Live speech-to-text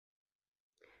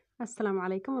Assalamu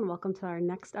alaikum and welcome to our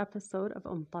next episode of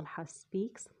Talha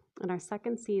Speaks in our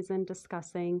second season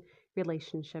discussing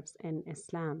relationships in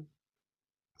Islam.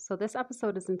 So, this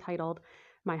episode is entitled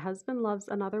My Husband Loves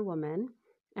Another Woman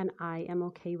and I Am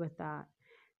Okay with That.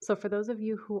 So, for those of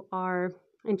you who are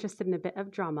interested in a bit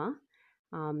of drama,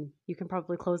 you can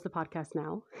probably close the podcast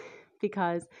now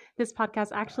because this podcast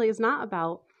actually is not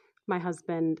about my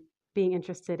husband being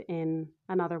interested in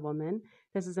another woman.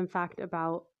 This is, in fact,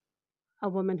 about a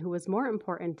woman who was more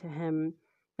important to him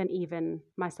than even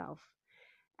myself.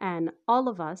 And all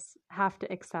of us have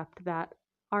to accept that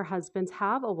our husbands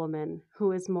have a woman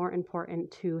who is more important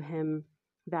to him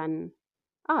than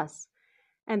us,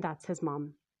 and that's his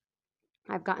mom.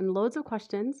 I've gotten loads of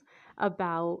questions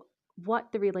about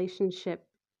what the relationship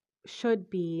should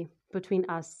be between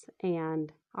us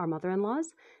and our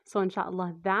mother-in-laws. So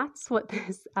inshallah, that's what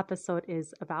this episode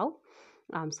is about.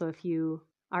 So if you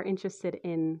are interested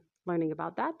in learning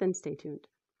about that, then stay tuned.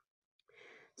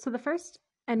 So the first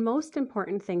and most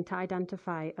important thing to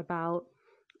identify about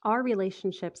our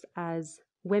relationships as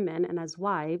women and as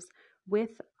wives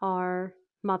with our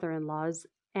mother-in-laws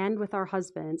and with our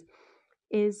husbands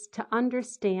is to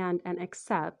understand and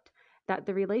accept that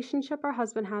the relationship our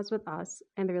husband has with us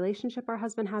and the relationship our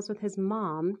husband has with his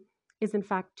mom is in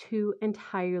fact two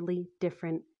entirely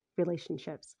different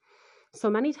relationships. So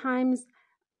many times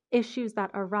issues that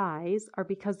arise are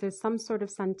because there's some sort of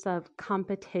sense of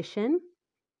competition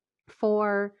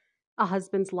for a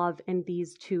husband's love in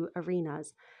these two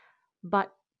arenas.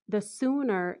 But the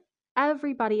sooner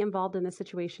everybody involved in the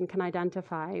situation can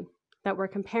identify that we're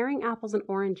comparing apples and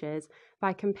oranges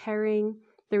by comparing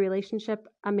the relationship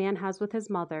a man has with his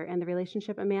mother and the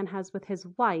relationship a man has with his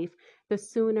wife, the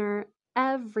sooner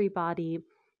everybody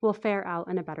will fare out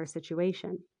in a better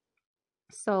situation.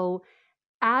 So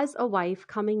as a wife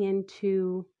coming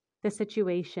into the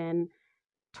situation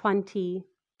 20,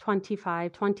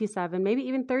 25, 27, maybe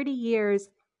even 30 years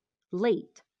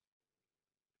late,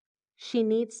 she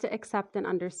needs to accept and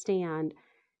understand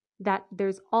that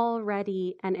there's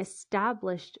already an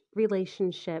established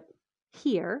relationship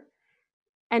here,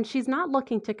 and she's not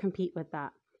looking to compete with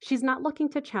that. She's not looking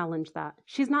to challenge that.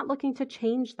 She's not looking to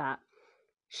change that.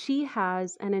 She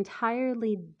has an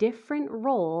entirely different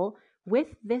role with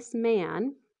this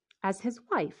man as his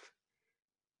wife.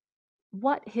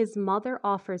 What his mother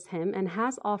offers him and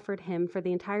has offered him for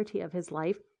the entirety of his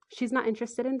life, she's not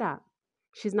interested in that.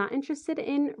 She's not interested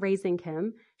in raising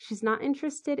him. She's not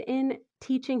interested in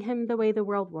teaching him the way the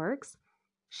world works.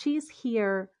 She's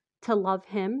here to love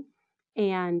him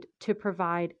and to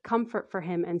provide comfort for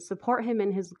him and support him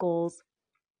in his goals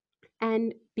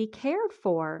and be cared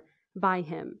for by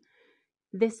him.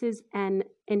 This is an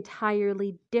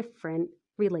entirely different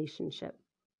relationship.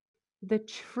 The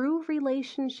true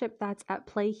relationship that's at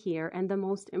play here, and the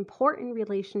most important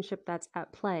relationship that's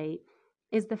at play,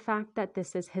 is the fact that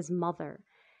this is his mother.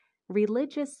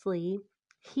 Religiously,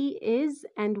 he is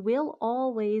and will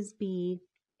always be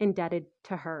indebted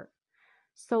to her.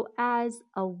 So, as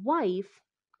a wife,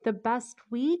 the best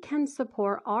we can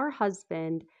support our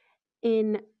husband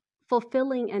in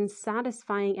fulfilling and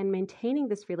satisfying and maintaining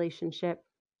this relationship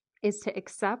is to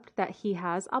accept that he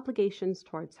has obligations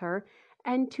towards her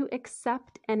and to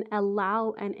accept and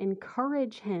allow and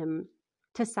encourage him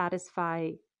to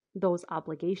satisfy those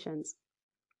obligations.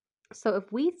 So if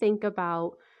we think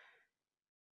about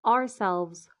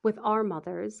ourselves with our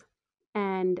mothers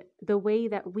and the way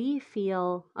that we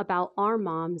feel about our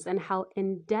moms and how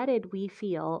indebted we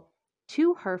feel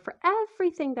to her for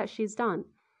everything that she's done,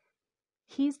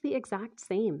 he's the exact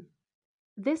same.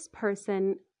 This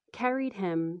person carried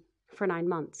him for 9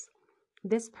 months.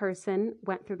 This person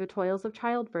went through the toils of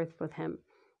childbirth with him.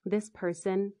 This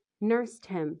person nursed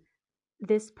him.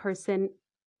 This person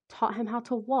taught him how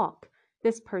to walk.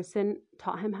 This person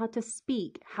taught him how to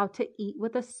speak, how to eat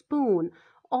with a spoon,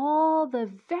 all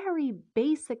the very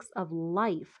basics of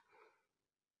life.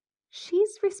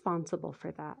 She's responsible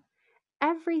for that.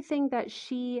 Everything that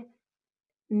she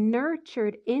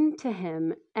nurtured into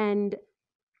him and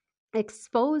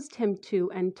exposed him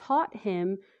to and taught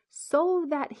him so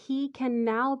that he can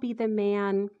now be the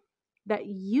man that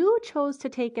you chose to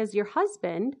take as your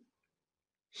husband,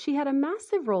 she had a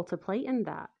massive role to play in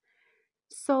that.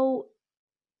 So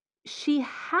she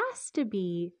has to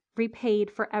be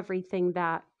repaid for everything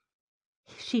that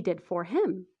she did for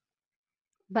him.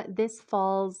 But this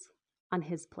falls on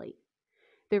his plate.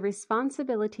 The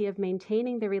responsibility of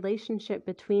maintaining the relationship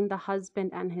between the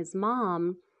husband and his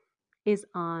mom is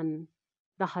on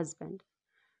the husband.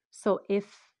 So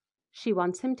if she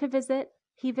wants him to visit,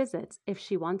 he visits. If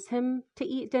she wants him to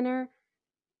eat dinner,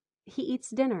 he eats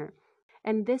dinner.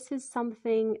 And this is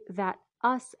something that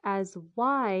us as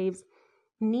wives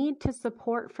need to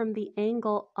support from the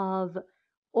angle of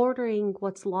ordering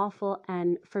what's lawful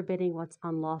and forbidding what's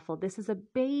unlawful. This is a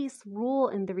base rule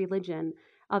in the religion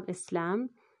of Islam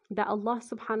that Allah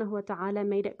subhanahu wa ta'ala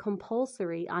made it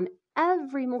compulsory on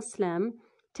every Muslim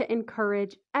to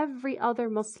encourage every other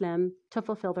Muslim to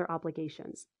fulfill their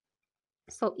obligations.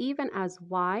 So even as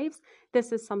wives,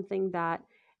 this is something that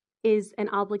is an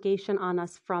obligation on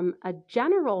us from a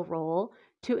general role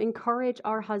to encourage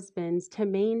our husbands to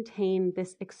maintain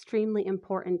this extremely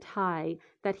important tie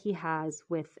that he has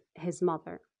with his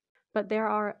mother. But there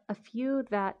are a few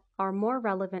that are more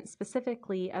relevant,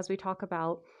 specifically as we talk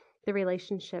about the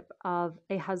relationship of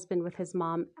a husband with his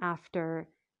mom after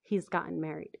he's gotten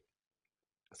married.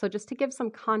 So just to give some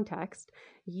context,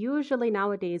 usually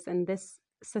nowadays in this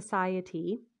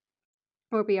society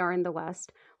where we are in the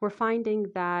West, we're finding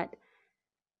that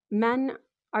men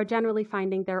are generally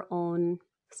finding their own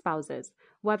spouses,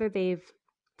 whether they've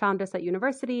found us at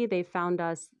university, they've found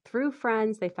us through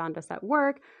friends, they found us at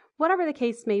work, whatever the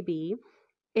case may be.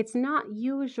 It's not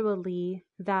usually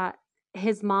that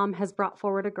his mom has brought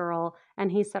forward a girl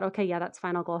and he said, okay, yeah, that's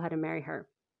fine, I'll go ahead and marry her.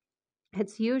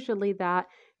 It's usually that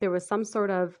there was some sort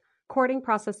of courting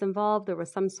process involved, there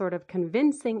was some sort of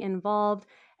convincing involved,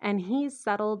 and he's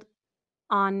settled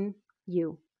on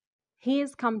you. He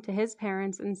has come to his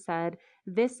parents and said,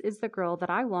 this is the girl that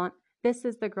I want. This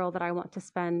is the girl that I want to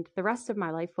spend the rest of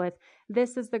my life with.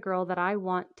 This is the girl that I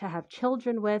want to have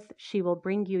children with. She will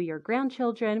bring you your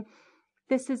grandchildren.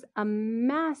 This is a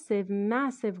massive,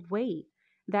 massive weight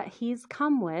that he's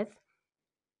come with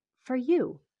for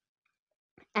you.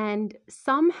 And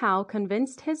somehow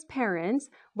convinced his parents,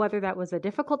 whether that was a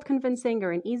difficult convincing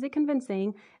or an easy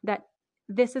convincing, that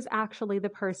this is actually the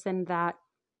person that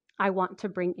I want to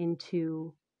bring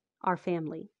into our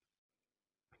family.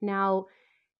 Now,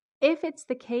 if it's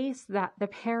the case that the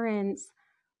parents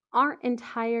aren't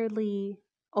entirely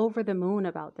over the moon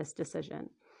about this decision,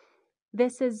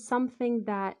 this is something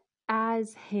that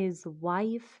as his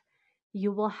wife,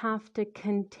 you will have to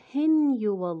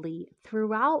continually,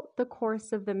 throughout the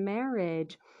course of the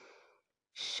marriage,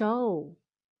 show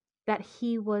that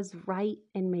he was right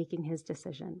in making his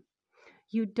decision.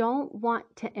 You don't want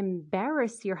to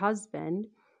embarrass your husband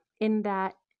in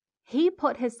that he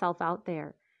put himself out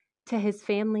there to his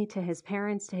family, to his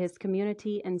parents, to his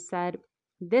community, and said,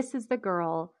 this is the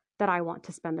girl that I want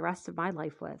to spend the rest of my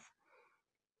life with.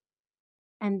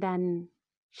 And then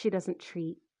she doesn't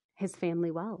treat his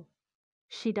family well.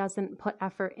 She doesn't put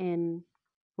effort in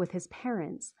with his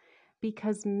parents,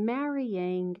 because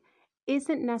marrying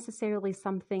isn't necessarily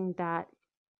something that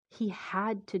he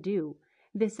had to do.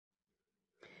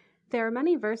 There are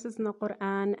many verses in the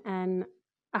Quran and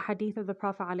a hadith of the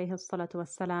Prophet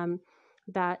ﷺ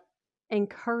that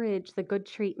encourage the good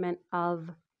treatment of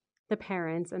the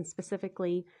parents and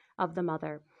specifically of the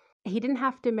mother. He didn't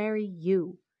have to marry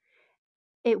you.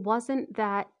 It wasn't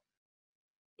that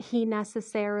he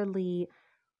necessarily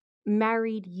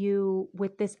married you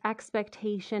with this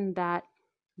expectation that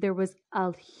there was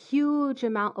a huge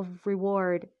amount of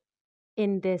reward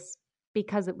in this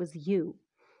because it was you.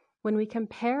 When we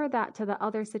compare that to the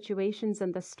other situations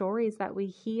and the stories that we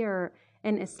hear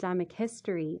in Islamic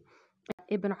history,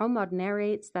 Ibn Umar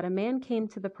narrates that a man came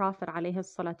to the Prophet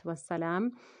ﷺ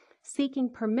seeking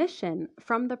permission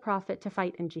from the Prophet to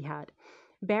fight in jihad,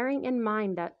 bearing in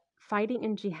mind that fighting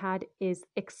in jihad is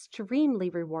extremely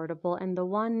rewardable, and the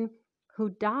one who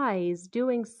dies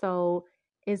doing so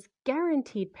is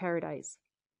guaranteed paradise.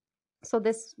 So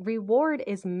this reward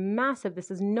is massive.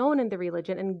 This is known in the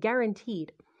religion and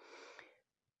guaranteed.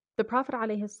 The Prophet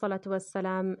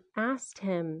ﷺ asked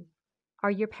him,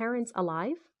 are your parents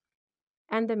alive?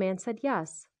 And the man said,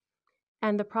 yes.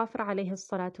 And the Prophet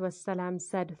ﷺ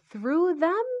said, through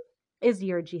them is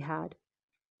your jihad.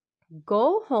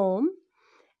 Go home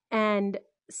and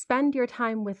spend your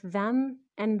time with them,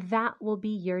 and that will be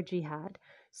your jihad.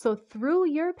 So through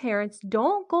your parents,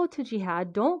 don't go to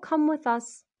jihad, don't come with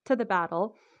us to the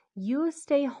battle. You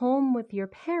stay home with your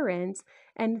parents,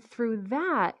 and through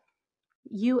that,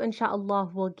 you,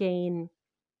 inshallah, will gain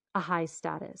a high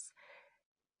status.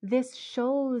 This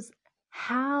shows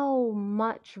how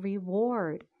much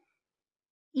reward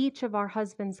each of our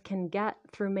husbands can get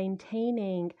through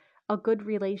maintaining a good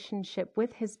relationship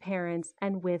with his parents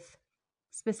and with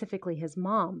specifically his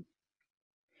mom.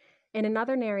 In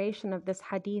another narration of this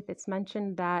hadith, it's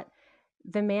mentioned that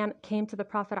the man came to the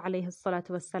Prophet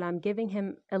ﷺ giving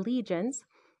him allegiance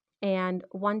and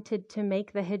wanted to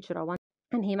make the hijrah.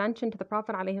 And he mentioned to the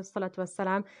Prophet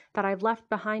ﷺ that I've left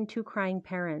behind 2 crying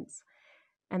parents.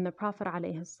 And the Prophet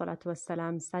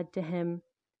ﷺ said to him,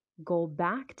 go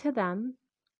back to them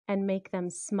and make them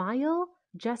smile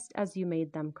just as you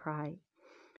made them cry.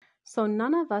 So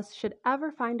none of us should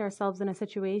ever find ourselves in a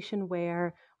situation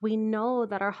where we know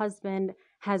that our husband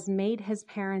has made his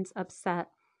parents upset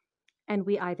and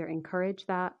we either encourage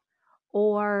that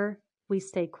or we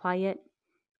stay quiet.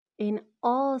 In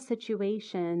all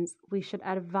situations, we should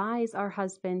advise our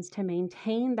husbands to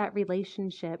maintain that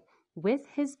relationship with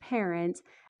his parents.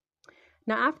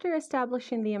 Now, after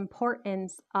establishing the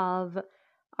importance of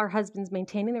our husbands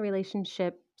maintaining the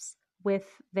relationships with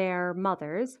their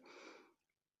mothers,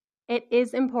 it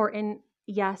is important,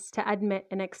 yes, to admit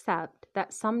and accept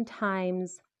that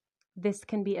sometimes this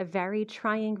can be a very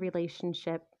trying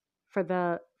relationship for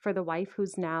the wife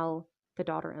who's now the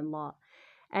daughter-in-law.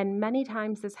 And many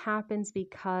times this happens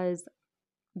because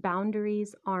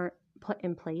boundaries aren't put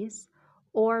in place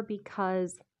or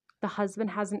because the husband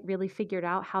hasn't really figured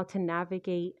out how to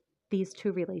navigate these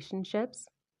two relationships.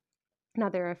 Now,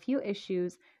 there are a few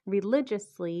issues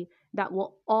religiously that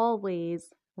will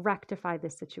always rectify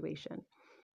this situation.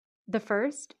 The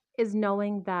first is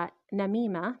knowing that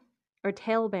namima, or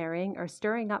tale-bearing, or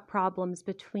stirring up problems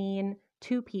between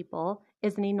two people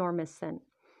is an enormous sin,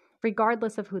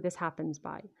 regardless of who this happens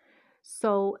by.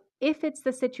 So if it's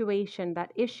the situation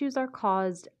that issues are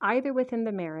caused either within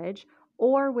the marriage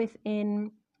or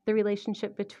within the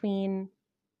relationship between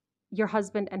your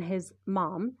husband and his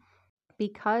mom,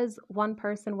 because one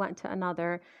person went to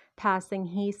another passing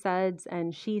he saids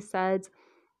and she saids,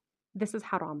 this is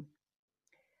haram.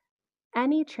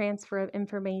 Any transfer of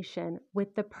information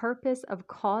with the purpose of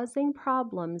causing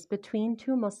problems between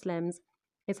two Muslims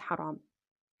is haram.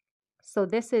 So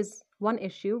this is one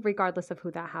issue, regardless of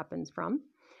who that happens from.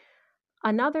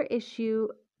 Another issue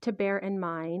to bear in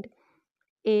mind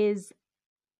is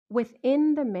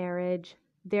within the marriage,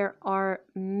 there are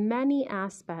many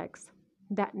aspects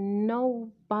that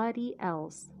nobody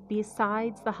else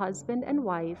besides the husband and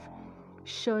wife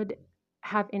should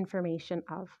have information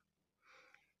of.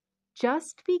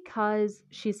 Just because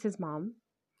she's his mom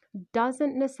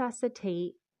doesn't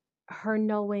necessitate her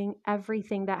knowing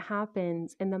everything that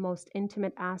happens in the most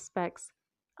intimate aspects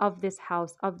of this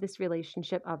house, of this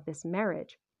relationship, of this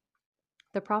marriage.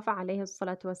 The Prophet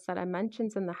ﷺ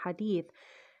mentions in the hadith,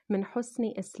 من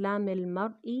حسن إسلام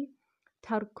المرء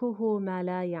تركه ما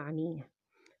لا يعنيه,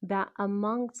 that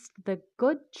amongst the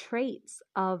good traits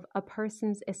of a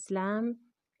person's Islam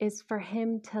is for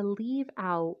him to leave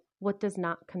out what does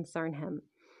not concern him.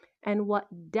 And what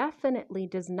definitely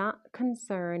does not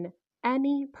concern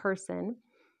any person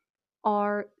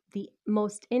are the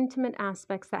most intimate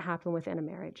aspects that happen within a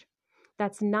marriage.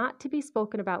 That's not to be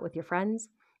spoken about with your friends.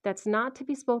 That's not to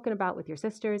be spoken about with your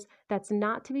sisters. That's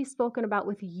not to be spoken about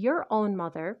with your own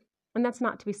mother. And that's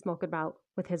not to be spoken about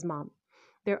with his mom.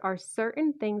 There are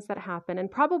certain things that happen,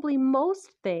 and probably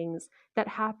most things that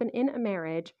happen in a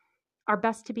marriage are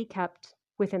best to be kept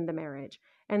within the marriage.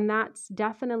 And that's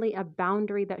definitely a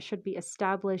boundary that should be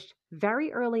established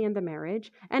very early in the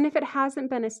marriage. And if it hasn't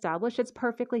been established, it's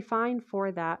perfectly fine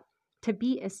for that to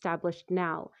be established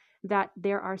now. That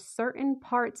there are certain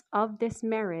parts of this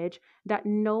marriage that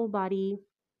nobody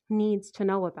needs to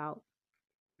know about.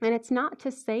 And it's not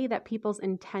to say that people's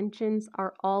intentions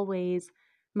are always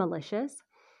malicious.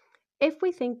 If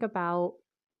we think about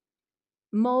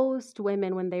most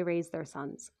women when they raise their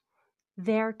sons,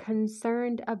 they're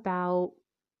concerned about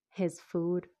his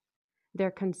food.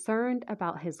 They're concerned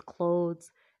about his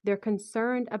clothes. They're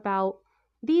concerned about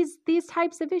these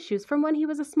types of issues from when he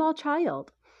was a small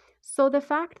child. So the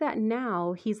fact that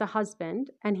now he's a husband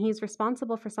and he's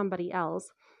responsible for somebody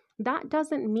else, that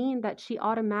doesn't mean that she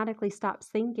automatically stops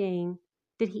thinking,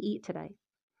 did he eat today?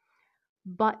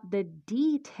 But the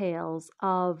details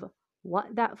of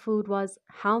what that food was,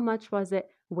 how much was it,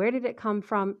 where did it come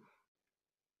from,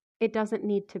 it doesn't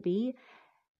need to be,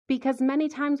 because many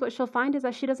times what she'll find is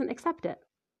that she doesn't accept it.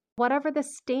 Whatever the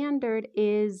standard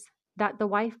is that the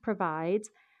wife provides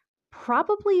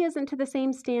probably isn't to the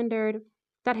same standard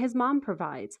that his mom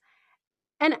provides.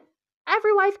 And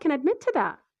every wife can admit to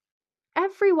that.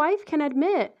 Every wife can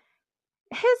admit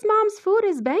his mom's food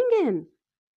is banging.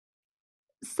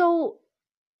 So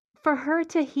for her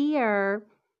to hear,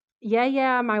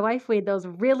 yeah, my wife made those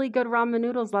really good ramen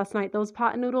noodles last night. Those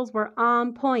pot noodles were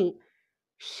on point.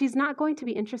 She's not going to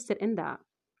be interested in that.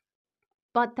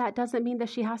 But that doesn't mean that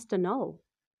she has to know.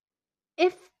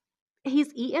 If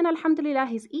he's eaten, alhamdulillah,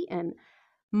 he's eaten.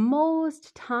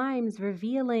 Most times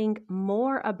revealing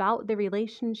more about the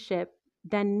relationship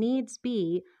than needs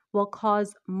be will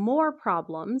cause more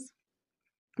problems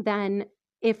than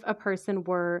if a person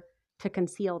were to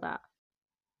conceal that.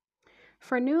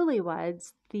 For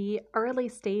newlyweds, the early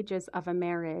stages of a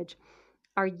marriage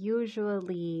are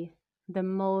usually the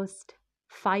most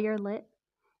firelit,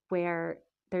 where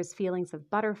there's feelings of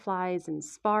butterflies and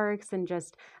sparks and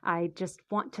I just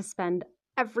want to spend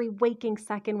every waking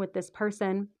second with this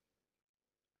person.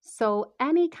 So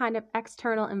any kind of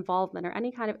external involvement or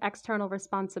any kind of external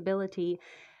responsibility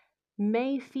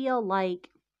may feel like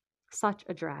such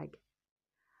a drag.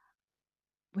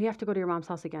 We have to go to your mom's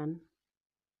house again.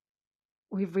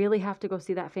 We really have to go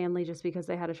see that family just because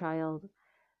they had a child.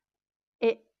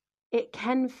 It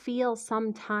can feel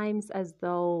sometimes as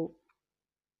though,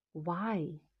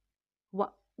 why?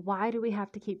 Why do we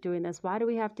have to keep doing this? Why do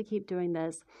we have to keep doing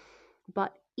this?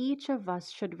 But each of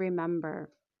us should remember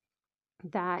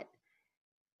that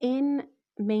in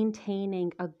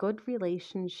maintaining a good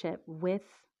relationship with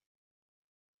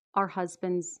our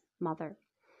husband's mother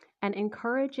and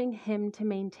encouraging him to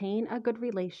maintain a good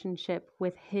relationship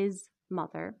with his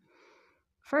mother,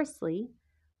 firstly,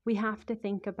 we have to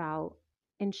think about,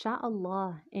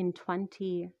 inshallah, in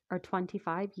 20 or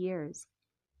 25 years,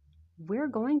 we're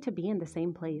going to be in the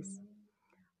same place.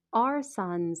 Our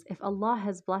sons, if Allah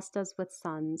has blessed us with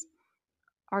sons,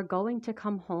 are going to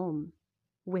come home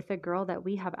with a girl that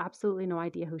we have absolutely no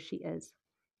idea who she is.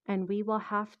 And we will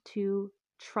have to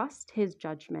trust his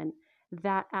judgment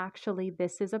that actually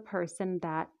this is a person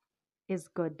that is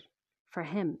good for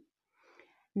him.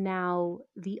 Now,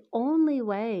 the only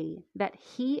way that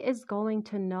he is going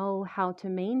to know how to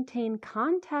maintain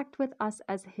contact with us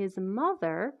as his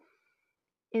mother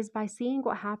is by seeing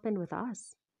what happened with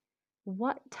us.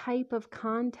 What type of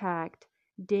contact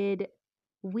did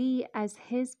we as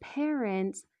his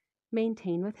parents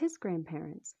maintain with his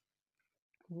grandparents?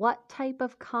 What type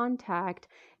of contact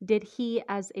did he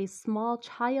as a small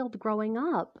child growing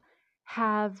up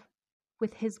have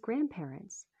with his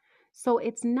grandparents? So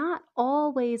it's not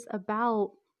always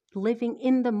about living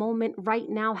in the moment right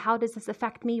now. How does this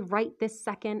affect me right this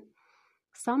second?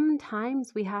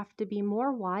 Sometimes we have to be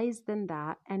more wise than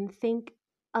that and think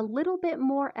a little bit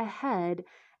more ahead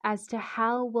as to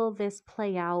how will this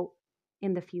play out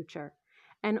in the future.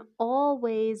 And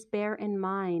always bear in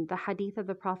mind the hadith of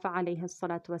the Prophet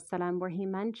ﷺ, where he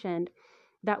mentioned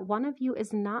that one of you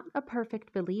is not a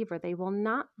perfect believer. They will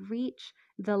not reach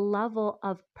the level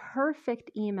of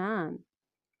perfect iman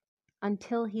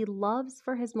until he loves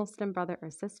for his Muslim brother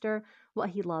or sister what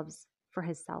he loves for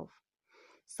himself.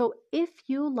 So if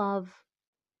you love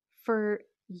for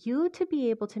you to be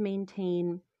able to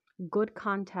maintain good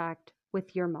contact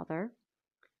with your mother,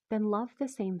 then love the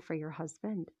same for your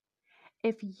husband.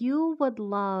 If you would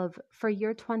love for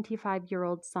your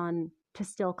 25-year-old son to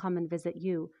still come and visit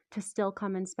you, to still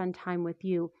come and spend time with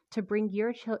you, to bring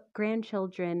your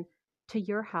grandchildren to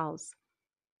your house,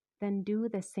 then do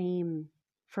the same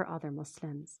for other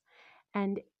Muslims.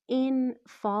 And in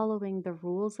following the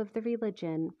rules of the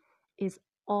religion is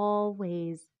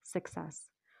always success.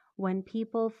 When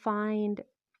people find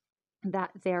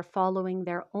that they're following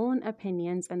their own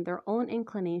opinions and their own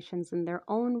inclinations and their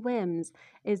own whims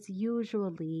is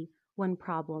usually when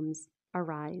problems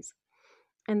arise.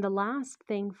 And the last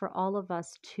thing for all of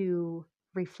us to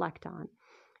reflect on,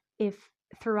 if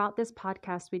throughout this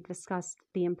podcast we discussed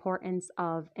the importance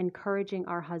of encouraging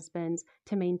our husbands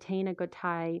to maintain a good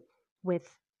tie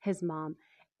with his mom,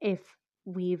 if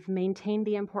we've maintained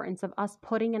the importance of us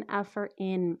putting an effort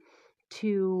in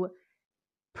to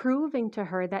proving to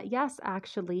her that yes,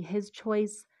 actually, his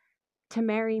choice to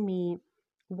marry me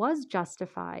was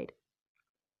justified,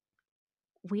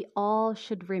 we all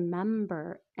should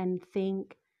remember and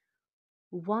think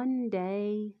one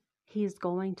day he's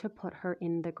going to put her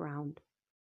in the ground.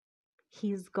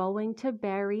 He's going to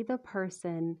bury the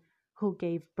person who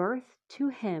gave birth to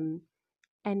him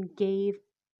and gave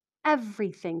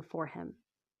everything for him.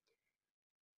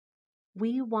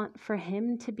 We want for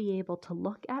him to be able to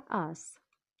look at us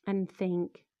and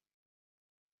think,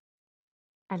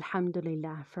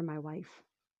 Alhamdulillah for my wife.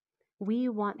 We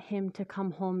want him to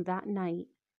come home that night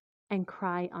and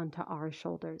cry onto our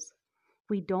shoulders.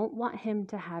 We don't want him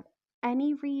to have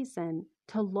any reason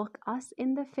to look us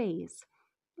in the face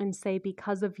and say,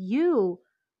 because of you,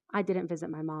 I didn't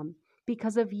visit my mom.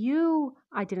 Because of you,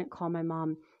 I didn't call my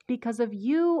mom. Because of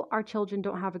you, our children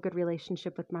don't have a good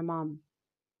relationship with my mom.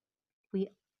 We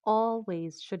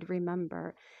always should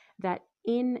remember that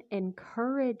in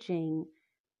encouraging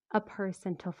a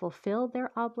person to fulfill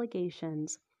their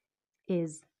obligations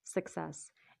is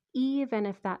success, even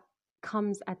if that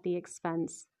comes at the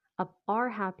expense of our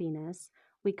happiness.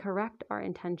 We correct our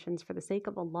intentions for the sake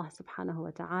of Allah subhanahu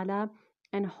wa ta'ala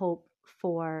and hope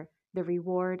for the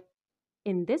reward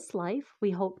in this life.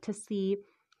 We hope to see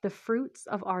the fruits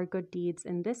of our good deeds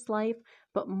in this life,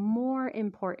 but more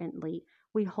importantly,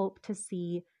 we hope to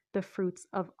see the fruits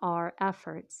of our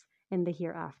efforts in the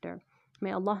hereafter.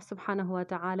 May Allah subhanahu wa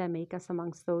ta'ala make us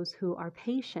amongst those who are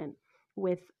patient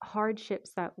with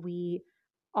hardships that we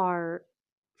are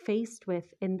faced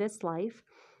with in this life,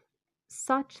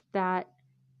 such that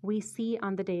we see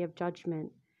on the day of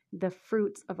judgment the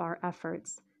fruits of our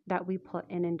efforts that we put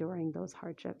in enduring those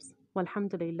hardships.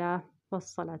 Walhamdulillah,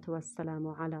 wassalatu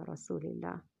wassalamu ala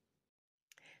rasulillah.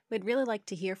 We'd really like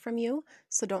to hear from you,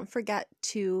 so don't forget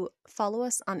to follow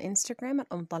us on Instagram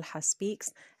at Talha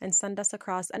Speaks and send us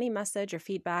across any message or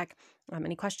feedback,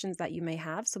 any questions that you may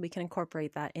have, so we can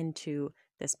incorporate that into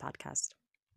this podcast.